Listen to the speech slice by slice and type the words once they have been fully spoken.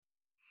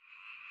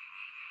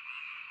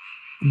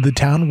The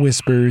Town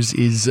Whispers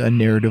is a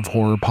narrative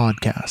horror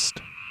podcast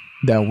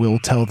that will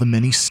tell the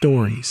many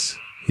stories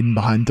hidden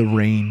behind the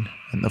rain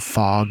and the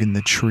fog and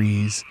the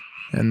trees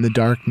and the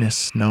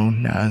darkness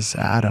known as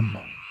Adam.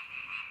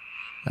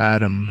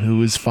 Adam,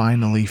 who is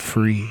finally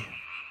free.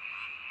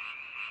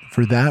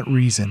 For that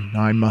reason,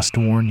 I must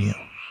warn you.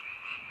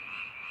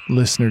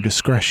 Listener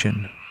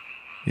discretion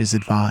is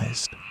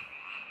advised.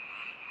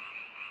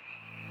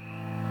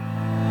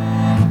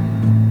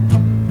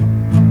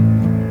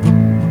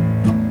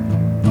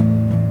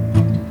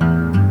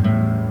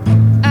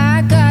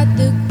 I got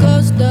the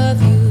ghost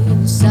of you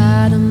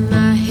inside of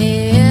my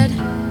head.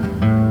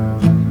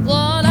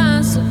 What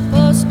I'm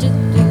supposed to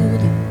do,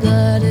 the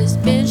blood has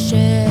been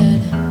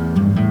shed.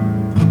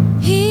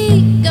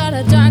 He got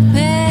a dark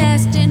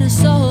past and a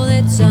soul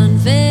that's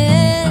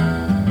unfed.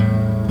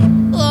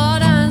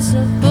 What I'm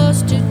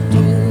supposed to do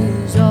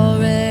is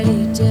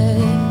already dead.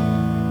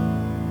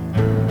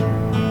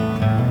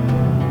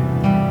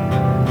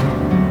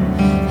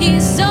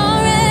 He's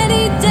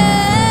already dead.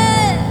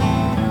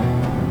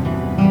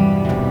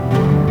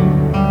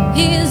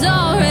 He is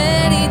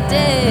already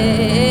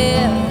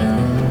dead.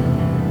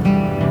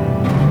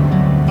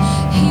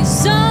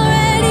 He's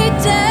already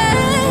dead.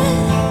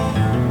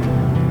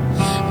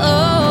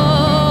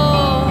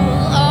 Oh,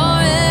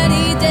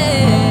 already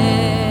dead.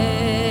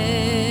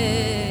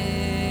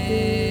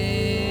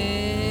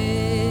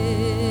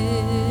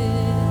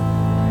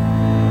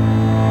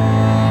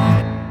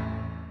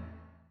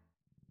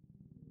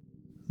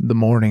 The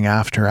morning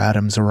after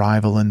Adam's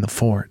arrival in the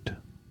fort,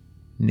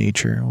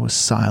 nature was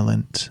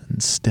silent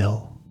and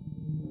still.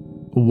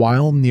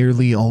 While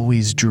nearly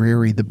always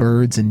dreary, the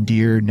birds and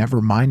deer never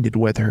minded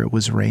whether it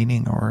was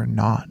raining or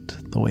not,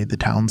 the way the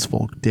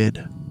townsfolk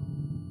did.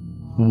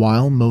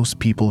 While most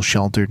people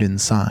sheltered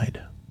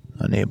inside,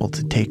 unable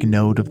to take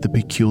note of the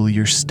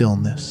peculiar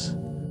stillness,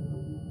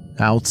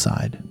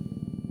 outside,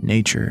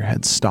 nature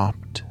had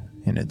stopped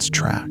in its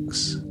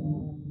tracks,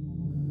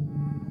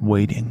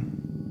 waiting,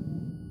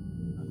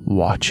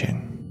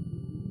 watching.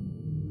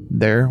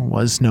 There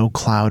was no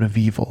cloud of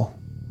evil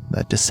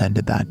that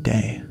descended that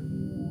day.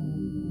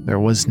 There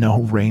was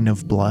no rain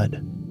of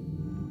blood.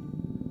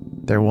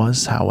 There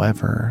was,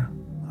 however,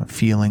 a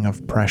feeling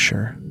of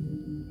pressure.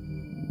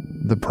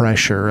 The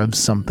pressure of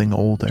something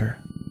older,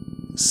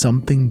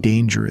 something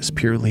dangerous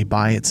purely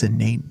by its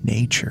innate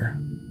nature,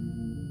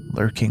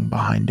 lurking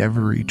behind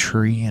every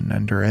tree and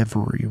under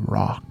every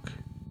rock.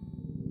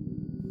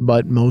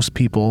 But most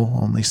people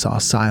only saw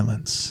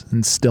silence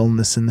and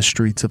stillness in the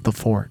streets of the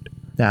fort,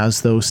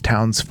 as those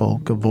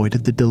townsfolk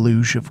avoided the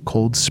deluge of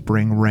cold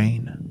spring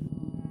rain,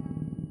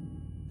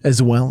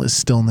 as well as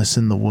stillness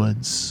in the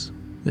woods,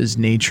 as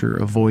nature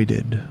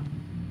avoided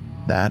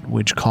that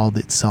which called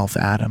itself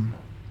Adam.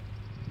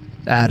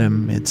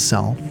 Adam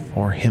itself,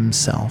 or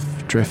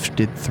himself,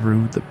 drifted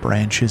through the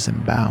branches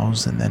and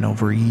boughs and then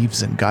over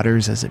eaves and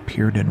gutters as it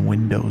peered in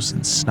windows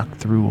and snuck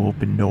through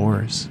open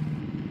doors.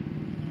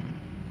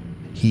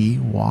 He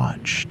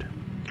watched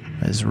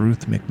as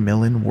Ruth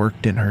McMillan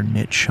worked in her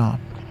knit shop,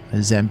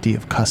 as empty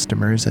of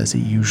customers as it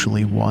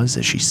usually was,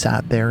 as she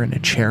sat there in a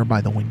chair by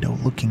the window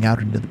looking out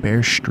into the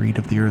bare street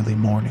of the early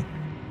morning.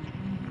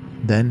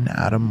 Then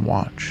Adam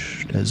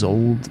watched as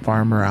old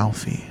Farmer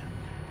Alfie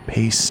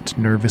paced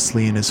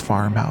nervously in his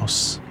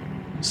farmhouse,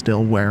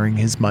 still wearing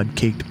his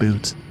mud-caked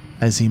boots,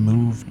 as he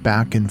moved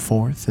back and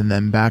forth and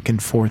then back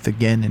and forth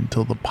again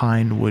until the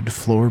pine wood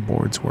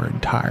floorboards were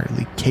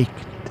entirely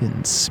caked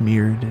and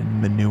smeared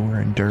in manure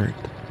and dirt.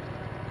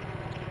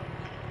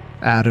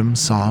 Adam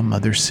saw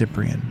Mother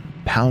Cyprian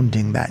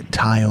pounding that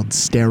tiled,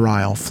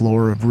 sterile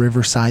floor of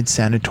Riverside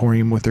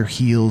Sanatorium with her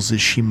heels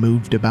as she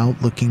moved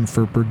about looking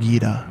for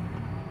Brigida,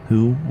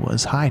 who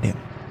was hiding.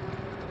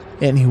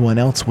 Anyone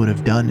else would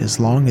have done as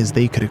long as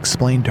they could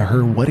explain to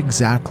her what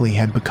exactly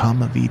had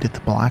become of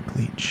Edith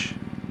Blackleach,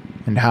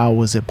 and how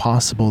was it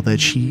possible that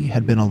she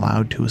had been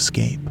allowed to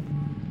escape.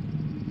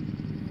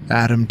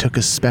 Adam took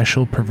a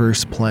special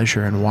perverse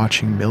pleasure in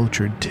watching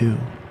Mildred too,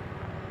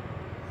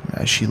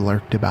 as she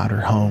lurked about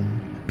her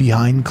home,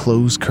 behind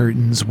closed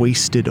curtains,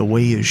 wasted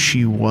away as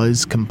she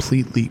was,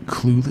 completely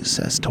clueless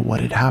as to what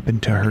had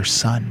happened to her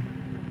son,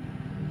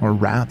 or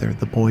rather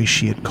the boy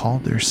she had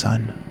called her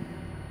son.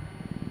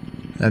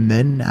 And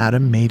then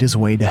Adam made his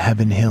way to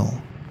Heaven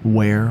Hill,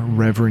 where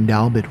Reverend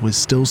Albert was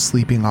still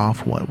sleeping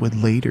off what would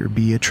later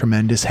be a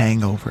tremendous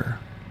hangover,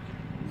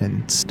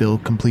 and still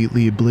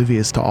completely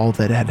oblivious to all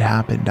that had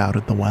happened out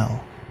at the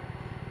well.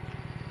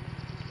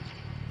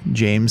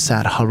 James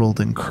sat huddled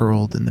and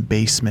curled in the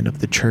basement of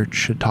the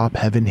church atop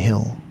Heaven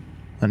Hill,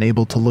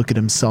 unable to look at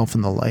himself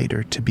in the light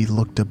or to be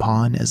looked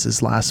upon, as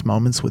his last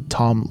moments with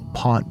Tom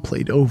LaPont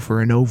played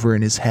over and over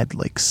in his head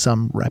like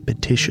some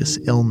repetitious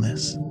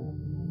illness.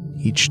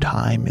 Each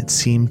time it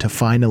seemed to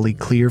finally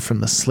clear from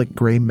the slick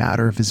gray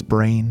matter of his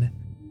brain,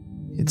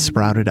 it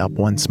sprouted up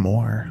once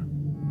more,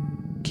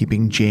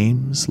 keeping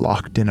James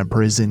locked in a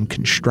prison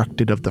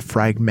constructed of the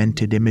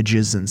fragmented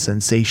images and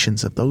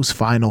sensations of those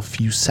final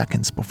few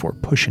seconds before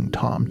pushing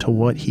Tom to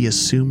what he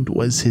assumed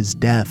was his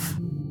death.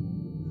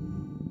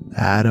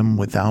 Adam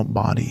without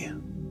body,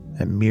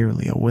 and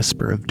merely a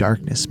whisper of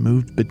darkness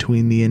moved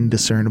between the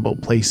indiscernible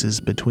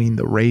places between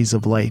the rays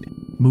of light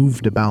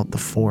moved about the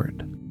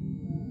fort.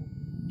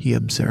 He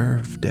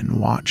observed and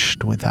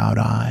watched without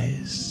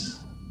eyes,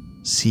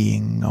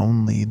 seeing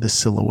only the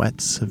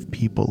silhouettes of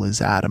people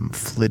as Adam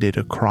flitted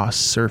across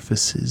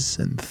surfaces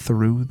and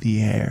through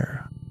the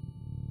air.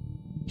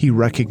 He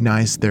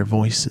recognized their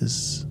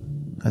voices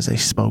as they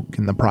spoke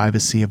in the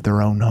privacy of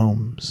their own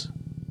homes.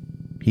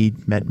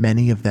 He'd met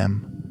many of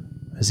them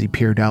as he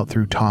peered out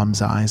through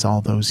Tom's eyes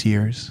all those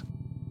years.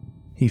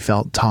 He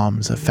felt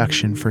Tom's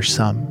affection for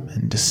some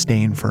and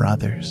disdain for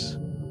others.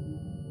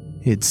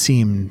 It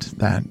seemed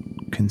that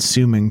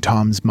consuming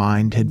Tom's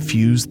mind had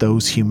fused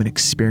those human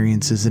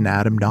experiences in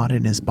Adam, not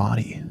in his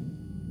body,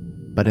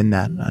 but in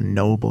that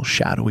unknowable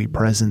shadowy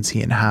presence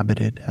he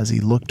inhabited as he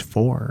looked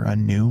for a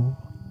new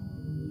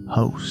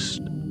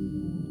host.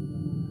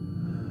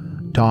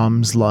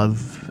 Tom's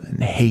love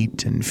and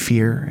hate and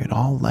fear, it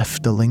all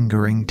left a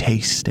lingering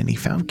taste, and he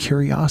found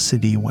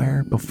curiosity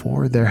where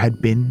before there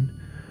had been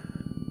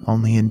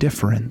only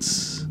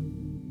indifference.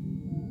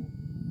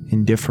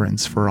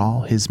 Indifference for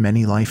all his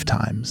many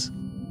lifetimes.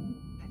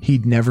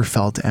 He'd never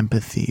felt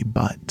empathy,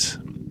 but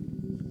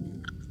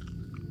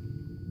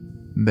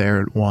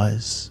there it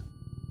was,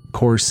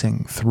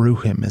 coursing through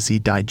him as he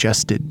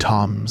digested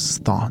Tom's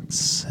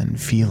thoughts and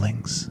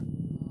feelings.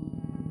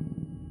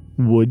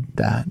 Would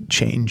that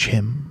change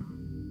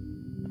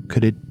him?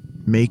 Could it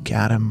make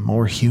Adam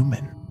more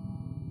human?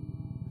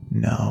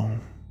 No,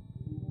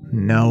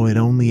 it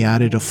only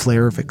added a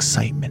flare of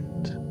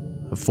excitement,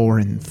 a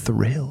foreign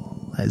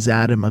thrill. As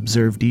Adam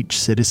observed each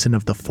citizen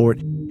of the fort,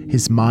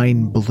 his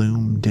mind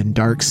bloomed in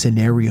dark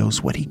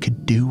scenarios, what he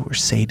could do or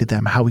say to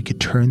them, how he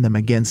could turn them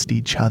against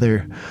each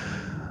other.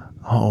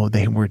 Oh,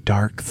 they were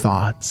dark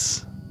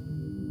thoughts.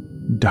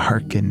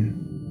 Dark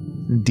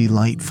and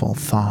delightful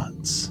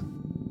thoughts.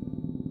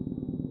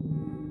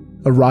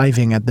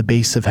 Arriving at the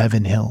base of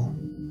Heaven Hill,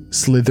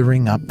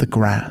 slithering up the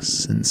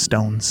grass and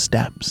stone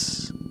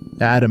steps,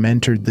 Adam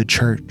entered the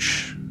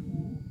church,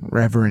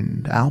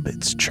 Reverend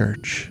Albert's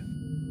church.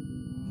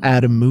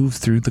 Adam moved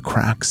through the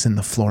cracks in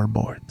the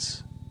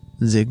floorboards,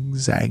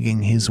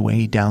 zigzagging his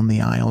way down the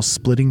aisle,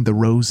 splitting the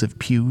rows of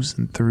pews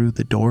and through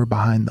the door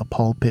behind the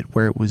pulpit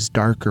where it was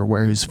darker,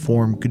 where his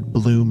form could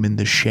bloom in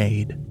the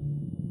shade.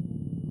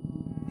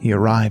 He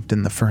arrived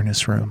in the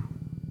furnace room,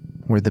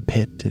 where the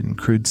pit and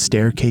crude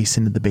staircase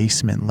into the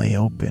basement lay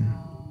open,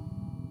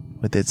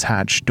 with its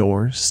hatched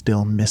doors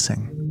still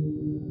missing.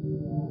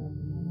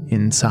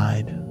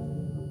 Inside,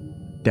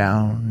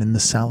 down in the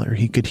cellar,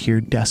 he could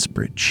hear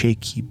desperate,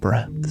 shaky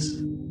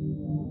breaths.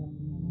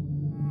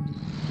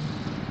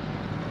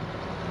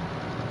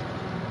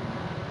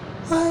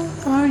 Why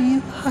are you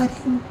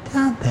hiding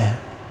down there,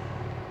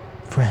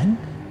 friend?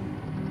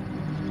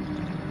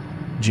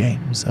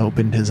 James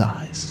opened his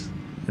eyes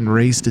and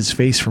raised his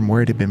face from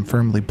where it had been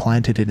firmly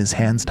planted in his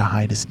hands to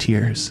hide his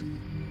tears.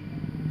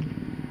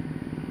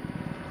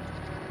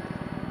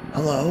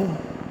 Hello?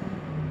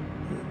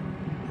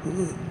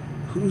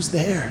 Who's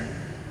there?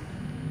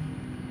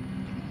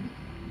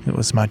 It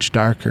was much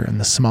darker in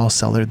the small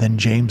cellar than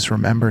James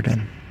remembered,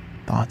 and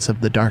thoughts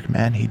of the dark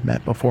man he'd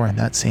met before in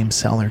that same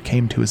cellar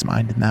came to his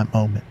mind in that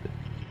moment.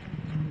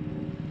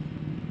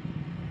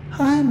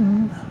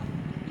 I'm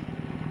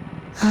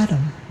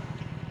Adam,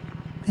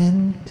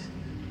 and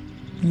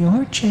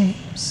you're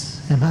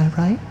James, am I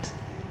right?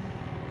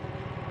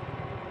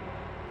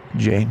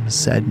 James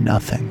said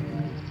nothing.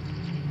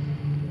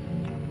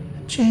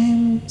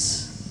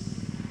 James,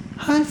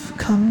 I've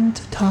come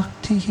to talk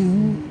to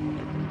you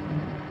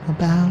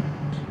about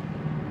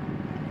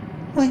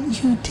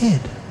what you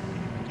did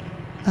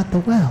at the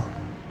well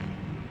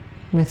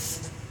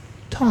with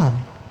Tom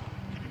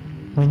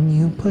when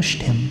you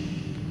pushed him.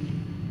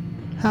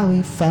 How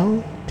he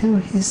fell to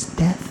his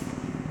death,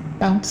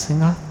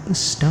 bouncing off the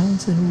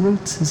stones and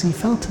roots as he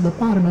fell to the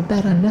bottom of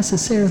that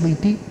unnecessarily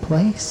deep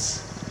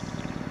place.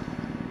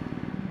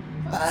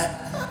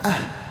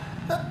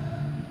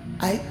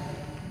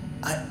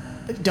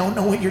 I don't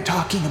know what you're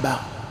talking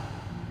about.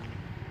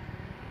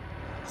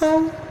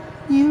 Oh,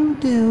 you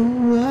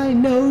do. I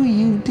know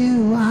you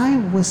do. I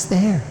was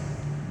there.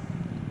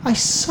 I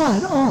saw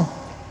it all.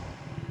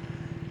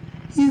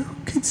 You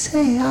could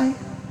say I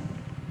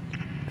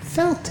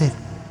felt it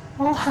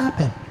all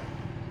happen.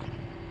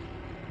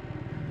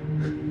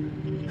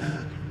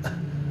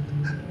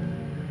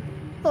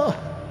 Oh.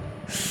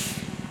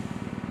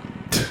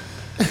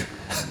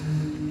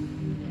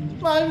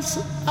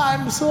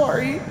 I'm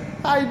sorry.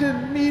 I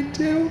didn't mean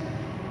to.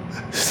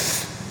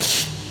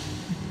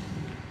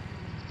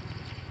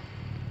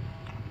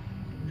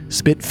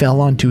 Spit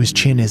fell onto his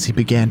chin as he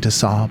began to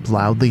sob,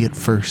 loudly at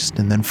first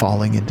and then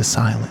falling into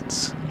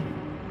silence.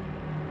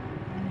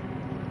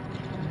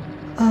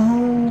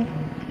 Oh,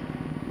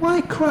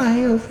 why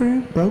cry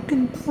over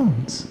broken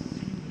bones?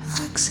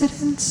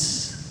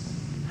 Accidents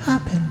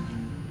happen.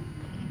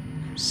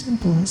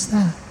 Simple as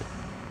that.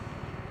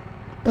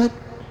 But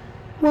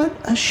what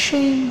a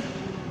shame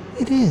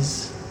it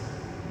is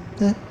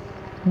that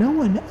no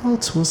one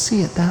else will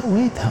see it that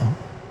way, though.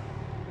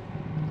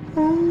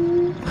 For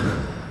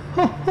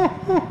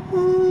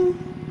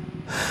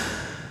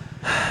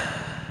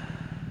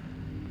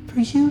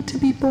you to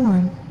be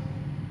born,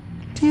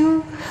 do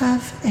you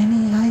have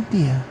any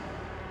idea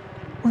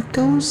what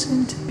goes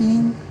into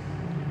being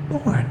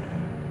born?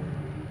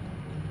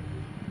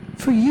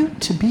 For you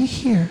to be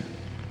here,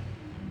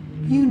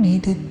 you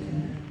needed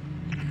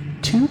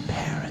 2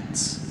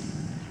 parents,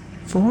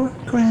 4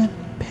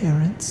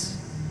 grandparents,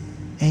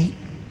 8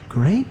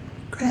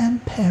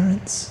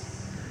 great-grandparents,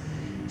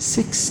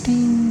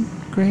 16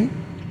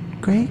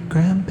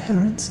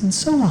 great-great-grandparents, and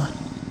so on.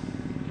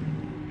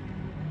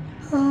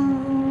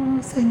 Oh,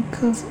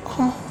 think of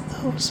all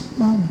those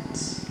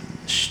moments,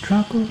 the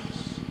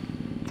struggles,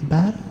 the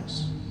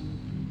battles,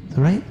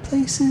 the right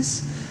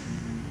places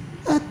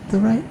at the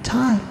right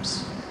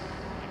times,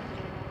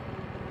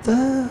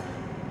 the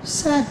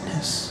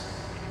sadness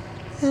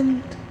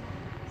and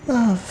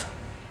love,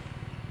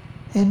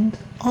 and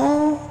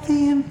all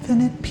the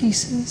infinite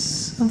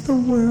pieces of the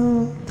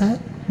world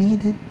that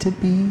needed to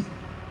be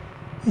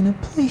in a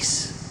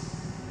place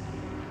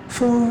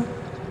for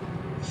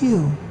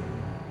you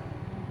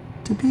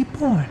to be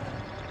born.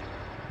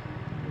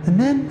 And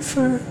then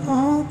for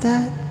all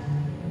that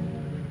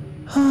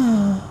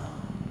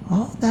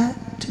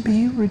to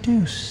be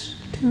reduced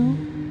to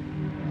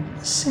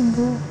a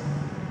single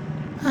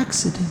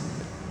accident,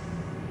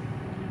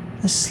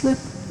 a slip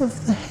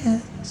of the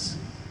hands.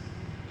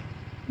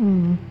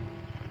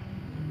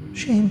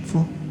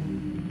 Shameful.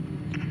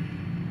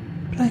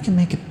 But I can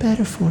make it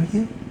better for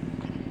you.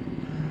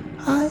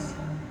 I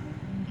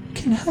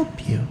can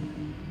help you.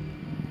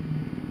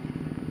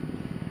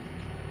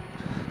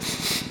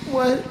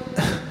 What?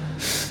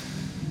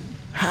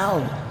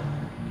 How?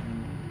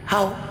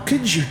 How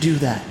could you do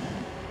that?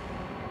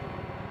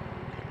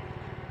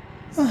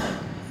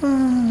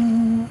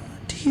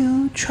 Do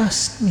you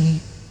trust me,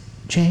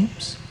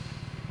 James?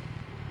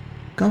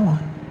 Go on.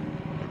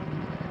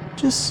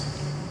 Just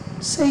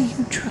say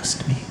you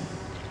trust me.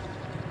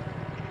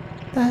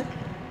 That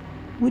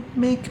would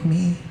make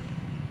me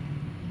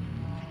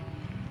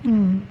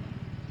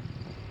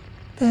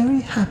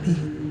very happy.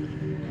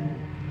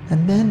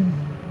 And then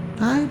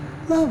I'd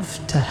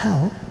love to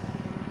help.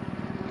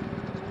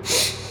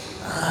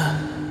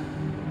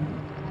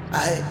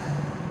 I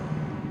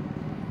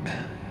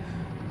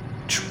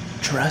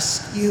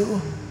trust you.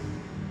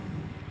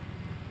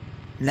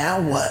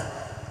 Now what?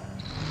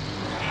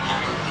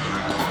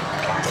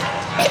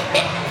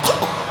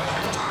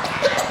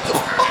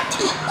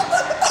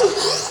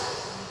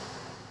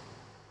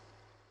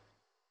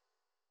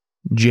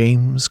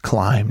 James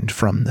climbed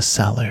from the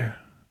cellar,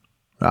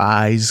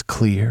 eyes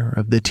clear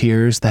of the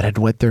tears that had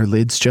wet their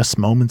lids just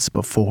moments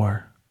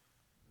before,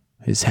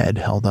 his head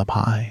held up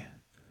high,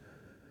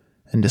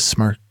 and a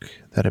smirk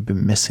that had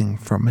been missing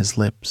from his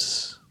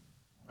lips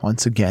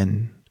once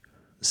again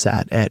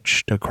sat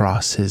etched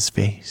across his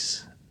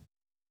face.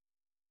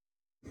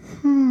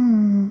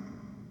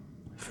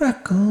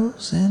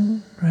 Freckles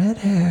and red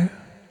hair.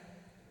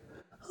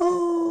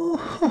 Oh,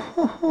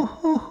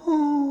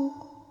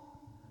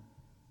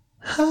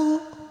 how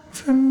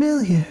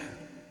familiar.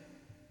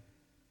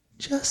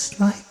 Just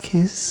like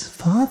his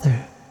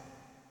father.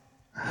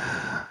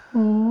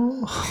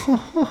 Oh,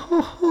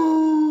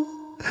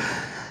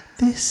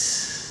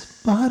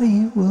 this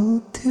body will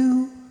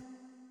do.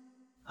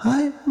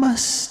 I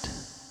must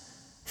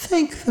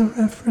thank the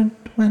Reverend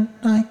when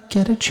I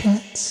get a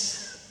chance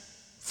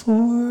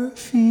for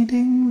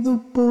feeding the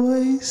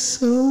boy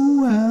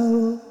so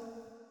well.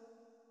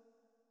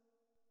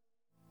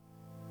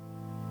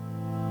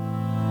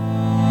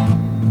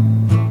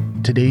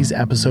 Today's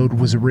episode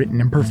was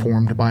written and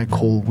performed by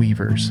Cole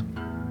Weavers.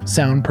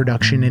 Sound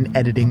production and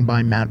editing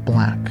by Matt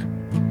Black.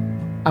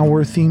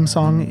 Our theme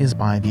song is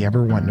by the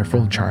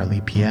ever-wonderful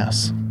Charlie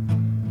P.S.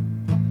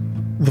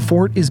 The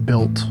fort is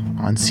built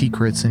on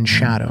secrets and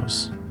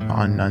shadows,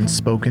 on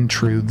unspoken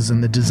truths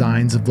and the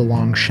designs of the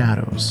long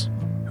shadows,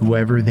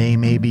 whoever they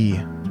may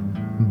be.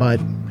 But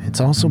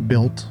it's also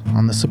built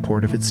on the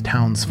support of its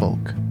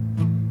townsfolk.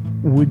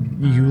 Would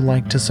you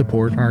like to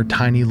support our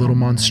tiny little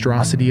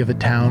monstrosity of a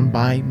town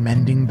by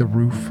mending the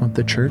roof of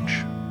the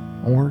church?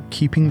 Or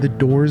keeping the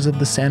doors of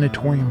the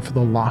sanatorium for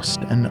the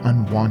lost and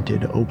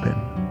unwanted open?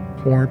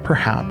 Or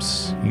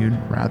perhaps you'd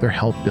rather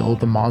help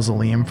build a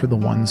mausoleum for the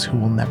ones who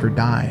will never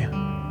die?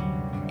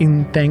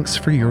 In thanks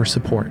for your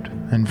support,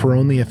 and for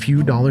only a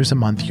few dollars a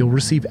month, you'll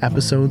receive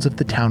episodes of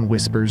The Town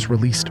Whispers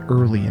released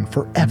early and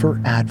forever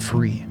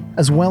ad-free,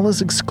 as well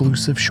as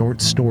exclusive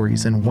short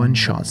stories and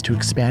one-shots to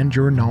expand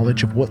your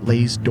knowledge of what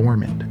lays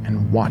dormant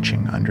and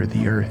watching under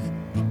the earth.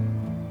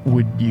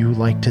 Would you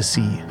like to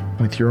see,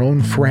 with your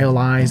own frail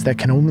eyes that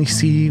can only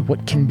see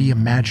what can be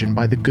imagined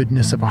by the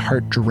goodness of a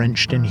heart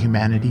drenched in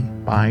humanity,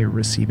 by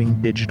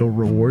receiving digital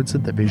rewards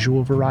of the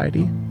visual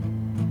variety?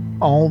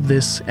 All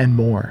this and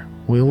more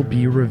will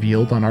be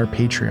revealed on our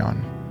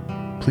Patreon.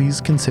 Please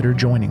consider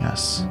joining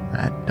us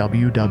at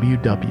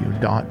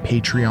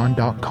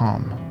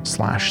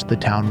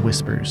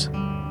www.patreon.com/thetownwhispers.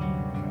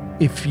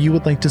 If you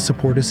would like to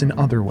support us in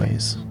other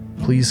ways,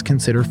 please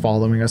consider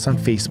following us on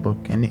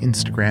Facebook and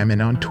Instagram and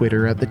on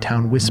Twitter at The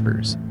Town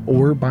Whispers,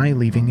 or by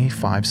leaving a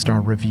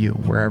 5-star review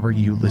wherever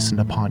you listen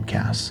to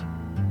podcasts.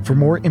 For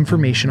more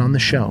information on the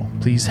show,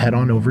 please head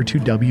on over to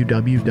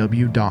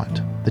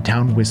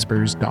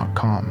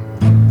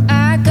www.thetownwhispers.com.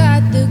 I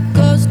got the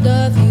ghost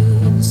of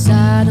you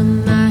inside of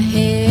my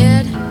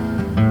head.